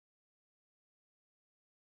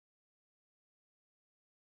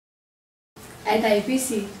At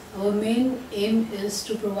IPC, our main aim is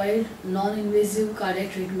to provide non-invasive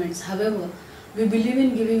cardiac treatments. However, we believe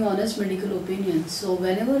in giving honest medical opinions. So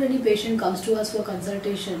whenever any patient comes to us for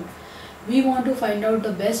consultation, we want to find out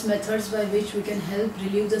the best methods by which we can help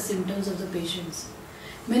relieve the symptoms of the patients.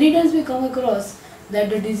 Many times we come across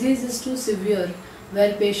that the disease is too severe,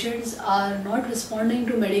 where patients are not responding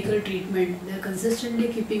to medical treatment. They are consistently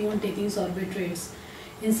keeping on taking sorbitrates.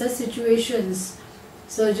 In such situations,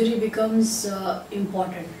 surgery becomes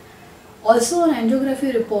important. Also, on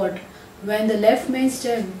angiography report, when the left main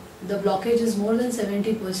stem, the blockage is more than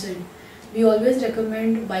 70%, we always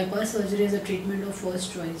recommend bypass surgery as a treatment of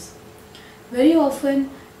first choice. Very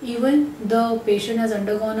often, even the patient has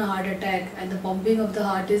undergone a heart attack and the pumping of the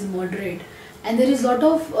heart is moderate, and there is lot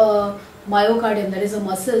of myocardium, that is a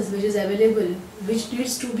muscles which is available, which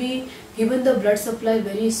needs to be given the blood supply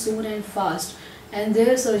very soon and fast, and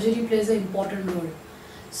there surgery plays an important role.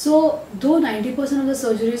 So though 90% of the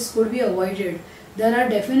surgeries could be avoided, there are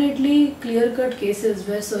definitely clear-cut cases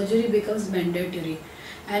where surgery becomes mandatory.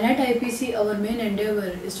 And at IPC, our main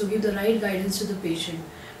endeavor is to give the right guidance to the patient.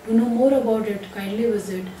 To know more about it, kindly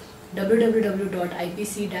visit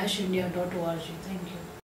www.ipc-india.org. Thank you.